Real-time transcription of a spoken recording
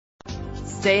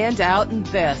Stand out in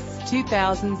this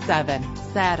 2007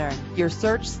 Saturn. Your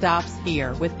search stops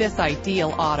here with this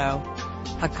ideal auto.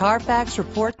 A Carfax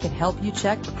report can help you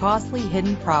check for costly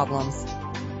hidden problems.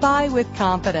 Buy with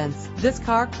confidence. This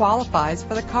car qualifies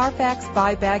for the Carfax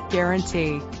buyback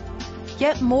guarantee.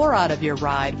 Get more out of your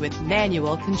ride with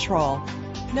manual control.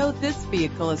 Note this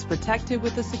vehicle is protected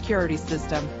with a security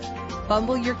system.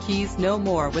 Fumble your keys no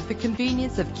more with the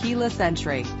convenience of keyless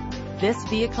entry. This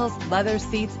vehicle's leather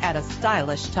seats add a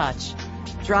stylish touch.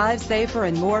 Drive safer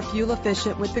and more fuel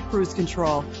efficient with the cruise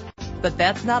control. But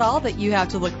that's not all that you have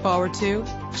to look forward to.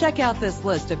 Check out this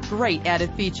list of great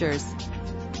added features.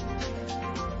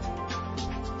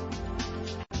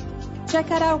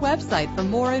 Check out our website for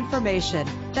more information.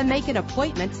 Then make an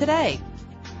appointment today.